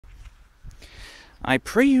I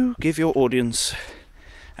pray you give your audience,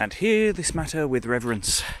 and hear this matter with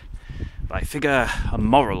reverence, by figure a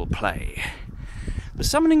moral play. The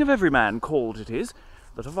summoning of everyman called it is,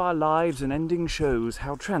 that of our lives an ending shows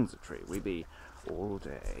how transitory we be all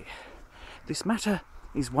day. This matter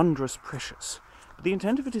is wondrous precious, but the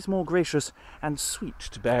intent of it is more gracious and sweet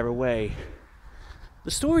to bear away.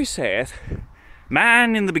 The story saith,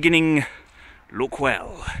 man in the beginning, look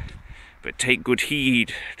well, but take good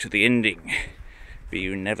heed to the ending, be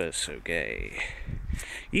you never so gay.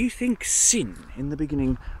 Ye think sin in the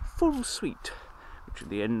beginning full sweet, which in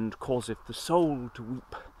the end causeth the soul to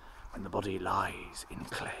weep, when the body lies in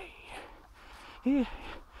clay. Here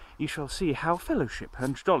ye shall see how fellowship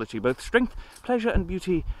and jollity, both strength, pleasure, and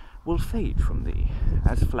beauty, will fade from thee,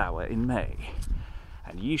 as flower in May.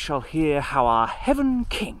 And ye shall hear how our heaven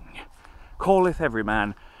king calleth every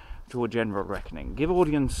man to a general reckoning. Give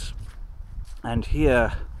audience, and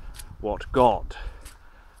hear what God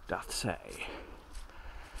doth say.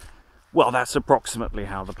 Well, that's approximately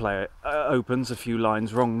how the play opens. A few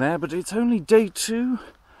lines wrong there, but it's only day 2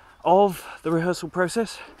 of the rehearsal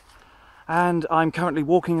process, and I'm currently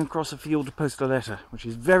walking across a field to post a letter, which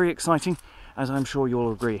is very exciting, as I'm sure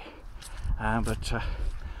you'll agree. But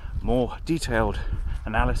more detailed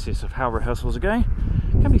analysis of how rehearsals are going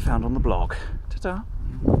can be found on the blog. Ta-ta!